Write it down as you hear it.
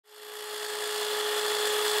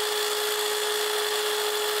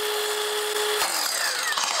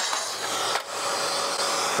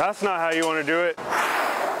That's not how you want to do it.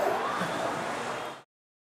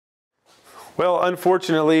 Well,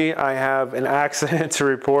 unfortunately, I have an accident to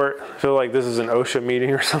report. I feel like this is an OSHA meeting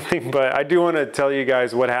or something, but I do want to tell you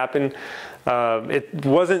guys what happened. It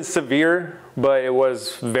wasn't severe, but it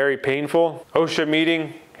was very painful. OSHA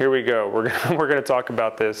meeting, here we go. We're gonna talk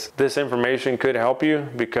about this. This information could help you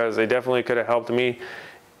because they definitely could have helped me,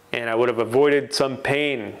 and I would have avoided some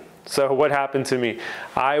pain. So what happened to me?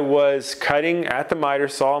 I was cutting at the miter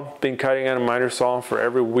saw, been cutting at a miter saw for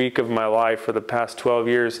every week of my life for the past 12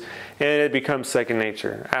 years, and it becomes second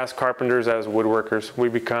nature. As carpenters, as woodworkers, we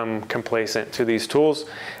become complacent to these tools,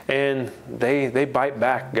 and they bite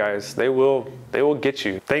back, guys. They will get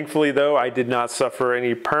you. Thankfully though, I did not suffer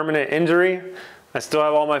any permanent injury. I still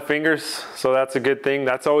have all my fingers, so that's a good thing.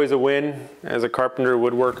 That's always a win as a carpenter,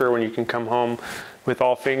 woodworker, when you can come home with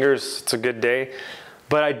all fingers. It's a good day.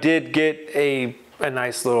 But I did get a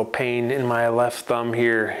nice little pain in my left thumb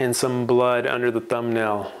here and some blood under the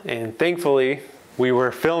thumbnail. And thankfully, we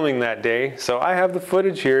were filming that day, so I have the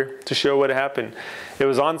footage here to show what happened. It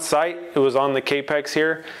was on site, it was on the Capex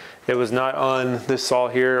here. It was not on this saw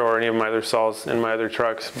here or any of my other saws in my other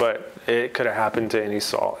trucks, but it could have happened to any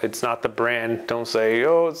saw. It's not the brand. Don't say,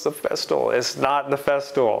 oh, it's the Festool. It's not the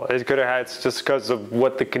Festool. It could have had, it's just because of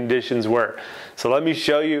what the conditions were. So let me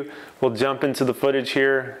show you. We'll jump into the footage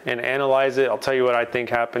here and analyze it. I'll tell you what I think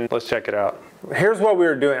happened. Let's check it out. Here's what we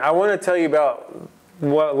were doing. I want to tell you about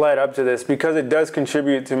what led up to this because it does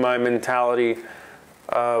contribute to my mentality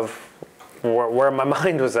of where my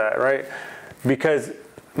mind was at, right? Because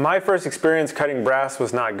my first experience cutting brass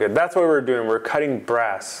was not good. That's what we were doing. We were cutting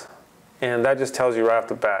brass. And that just tells you right off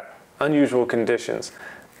the bat, unusual conditions.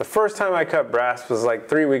 The first time I cut brass was like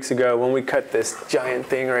 3 weeks ago when we cut this giant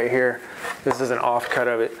thing right here. This is an offcut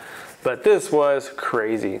of it. But this was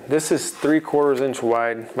crazy. This is 3/4 inch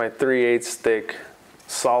wide by 3/8 thick,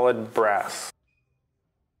 solid brass.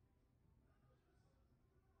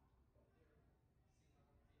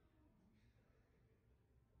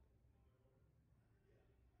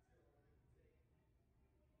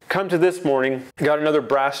 Come to this morning, got another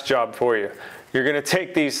brass job for you. You're gonna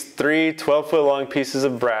take these 3 12-foot long pieces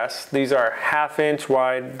of brass. These are 1/2 inch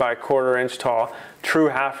wide by 1/4 inch tall, true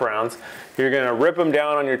half rounds. You're gonna rip them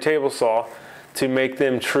down on your table saw to make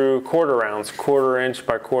them true 1/4 rounds, 1/4 inch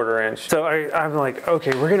by 1/4 inch. So I'm like,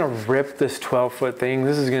 okay, we're gonna rip this 12-foot thing.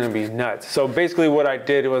 This is gonna be nuts. So basically what I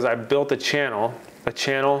did was I built a channel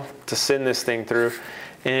to send this thing through,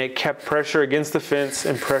 and it kept pressure against the fence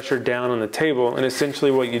and pressure down on the table. And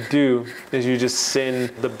essentially what you do is you just send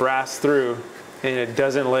the brass through, and it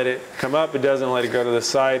doesn't let it come up, it doesn't let it go to the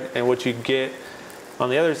side, and what you get on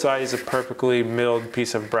the other side is a perfectly milled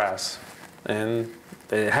piece of brass. And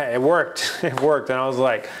it worked. It worked, and I was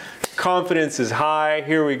like, confidence is high,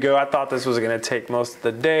 here we go. I thought this was gonna take most of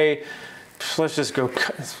the day. Let's just go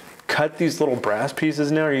cut these little brass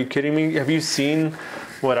pieces now. Are you kidding me? Have you seen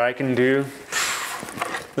what I can do?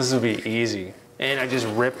 This will be easy. And I just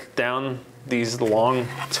ripped down these long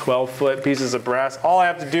 12-foot pieces of brass. All I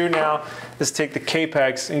have to do now is take the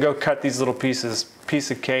Capex and go cut these little pieces. Piece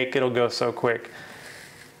of cake, it'll go so quick.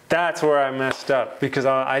 That's where I messed up because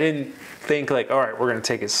I didn't think like, all right, we're gonna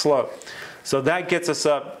take it slow. So that gets us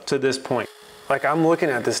up to this point. Like I'm looking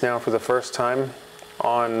at this now for the first time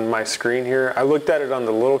on my screen here. I looked at it on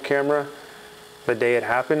the little camera the day it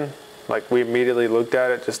happened. Like we immediately looked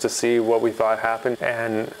at it just to see what we thought happened.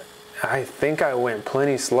 And I think I went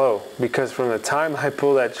plenty slow because from the time I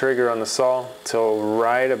pulled that trigger on the saw till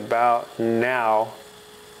right about now,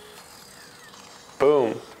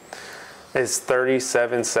 boom, it's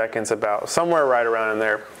 37 seconds about, somewhere right around in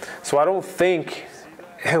there. So I don't think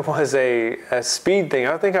it was a speed thing. I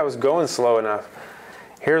don't think I was going slow enough.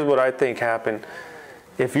 Here's what I think happened.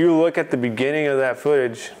 If you look at the beginning of that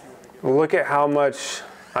footage, look at how much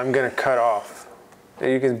I'm gonna cut off.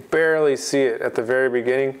 You can barely see it at the very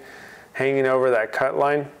beginning, hanging over that cut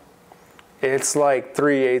line. It's like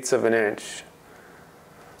 3/8 of an inch.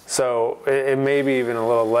 So it may be even a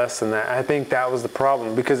little less than that. I think that was the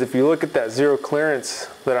problem because if you look at that zero clearance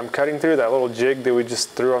that I'm cutting through, that little jig that we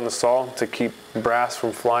just threw on the saw to keep brass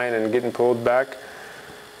from flying and getting pulled back,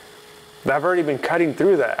 I've already been cutting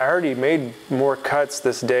through that. I already made more cuts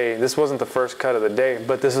this day. This wasn't the first cut of the day,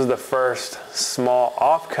 but this is the first small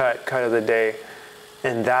off-cut cut of the day,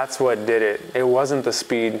 and that's what did it. It wasn't the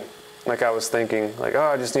speed like I was thinking, like,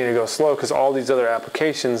 oh, I just need to go slow because all these other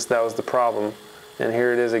applications, that was the problem. And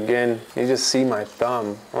here it is again. You just see my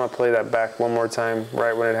thumb. I want to play that back one more time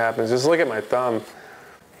right when it happens. Just look at my thumb.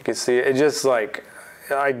 You can see it. It just like,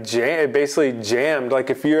 it basically jammed. Like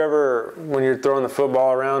if you ever, when you're throwing the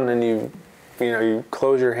football around and you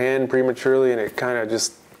close your hand prematurely and it kind of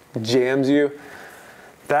just jams you.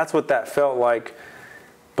 That's what that felt like.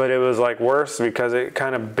 But it was like worse because it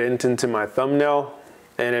kind of bent into my thumbnail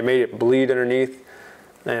and it made it bleed underneath.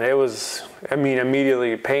 And it was, I mean,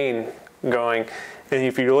 immediately pain going. And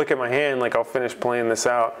if you look at my hand, like I'll finish playing this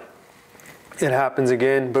out. It happens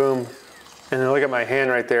again, boom. And then look at my hand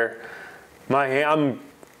right there. My hand,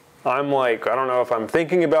 I'm like, I don't know if I'm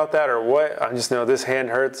thinking about that or what. I just know this hand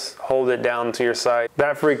hurts. Hold it down to your side.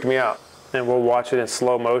 That freaked me out. And we'll watch it in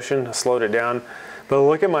slow motion. I slowed it down. But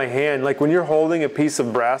look at my hand, like when you're holding a piece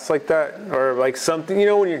of brass like that, or like something, you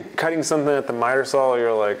know, when you're cutting something at the miter saw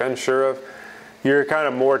you're like unsure of, you're kind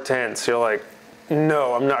of more tense. You're like,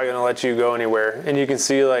 no, I'm not gonna let you go anywhere. And you can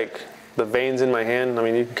see like the veins in my hand. I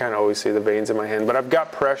mean, you can kind of always see the veins in my hand, but I've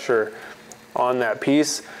got pressure on that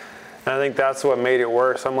piece. And I think that's what made it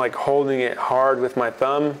worse. I'm like holding it hard with my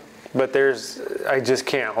thumb, but I just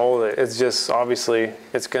can't hold it. It's just, obviously,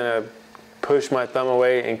 it's gonna push my thumb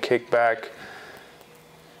away and kick back.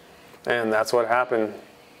 And that's what happened.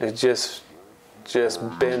 It just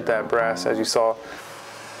bent that brass, as you saw.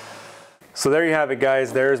 So there you have it,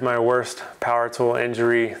 guys. There's my worst power tool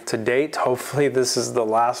injury to date. Hopefully this is the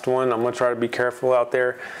last one. I'm gonna try to be careful out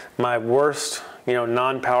there. My worst, you know,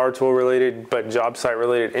 non-power tool related but job site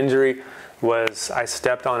related injury was I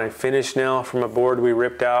stepped on a finish nail from a board we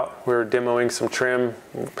ripped out. We were demoing some trim,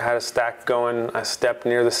 had a stack going. I stepped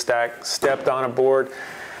near the stack, stepped on a board.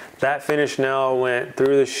 That finish nail went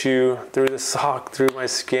through the shoe, through the sock, through my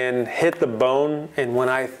skin, hit the bone. And when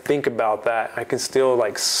I think about that, I can still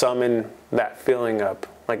like summon that feeling up.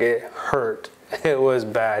 Like it hurt, it was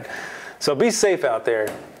bad. So be safe out there.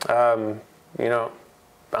 You know,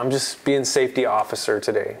 I'm just being safety officer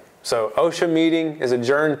today. So OSHA meeting is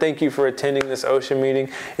adjourned. Thank you for attending this OSHA meeting.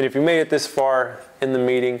 And if you made it this far in the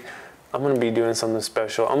meeting, I'm gonna be doing something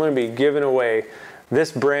special. I'm gonna be giving away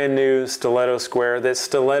this brand new stiletto square that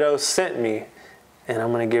Stiletto sent me, and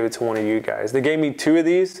I'm gonna give it to one of you guys. They gave me 2 of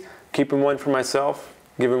these, keeping one for myself,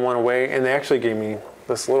 giving one away, and they actually gave me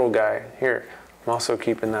this little guy here. I'm also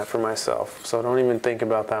keeping that for myself, so don't even think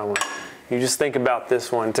about that one. You just think about this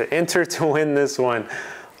one. To enter to win this one,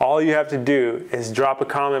 all you have to do is drop a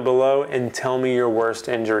comment below and tell me your worst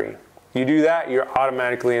injury. You do that, you're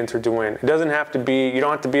automatically entered to win. It doesn't have to be, you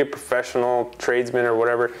don't have to be a professional tradesman or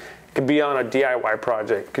whatever. It could be on a DIY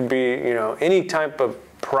project. It could be, you know, any type of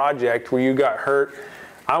project where you got hurt.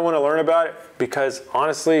 I want to learn about it because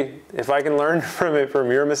honestly, if I can learn from it, from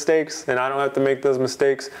your mistakes, and I don't have to make those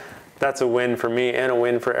mistakes, that's a win for me and a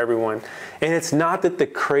win for everyone. And it's not that the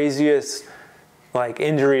craziest like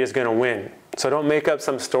injury is going to win. So don't make up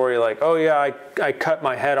some story like, oh yeah, I cut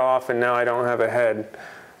my head off and now I don't have a head.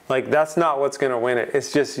 Like that's not what's going to win it.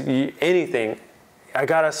 It's just anything. I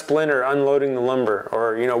got a splinter unloading the lumber,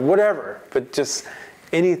 or you know, whatever, but just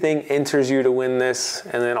anything enters you to win this,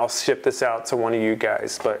 and then I'll ship this out to one of you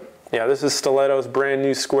guys. But yeah, this is Stiletto's brand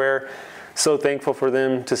new square. So thankful for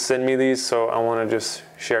them to send me these, so I want to just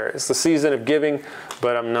share it. It's the season of giving,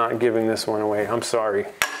 but I'm not giving this one away. I'm sorry.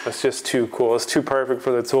 It's just too cool. It's too perfect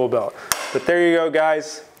for the tool belt. But there you go,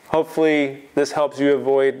 guys. Hopefully this helps you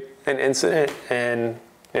avoid an incident, and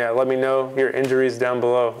yeah, let me know your injuries down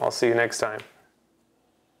below. I'll see you next time.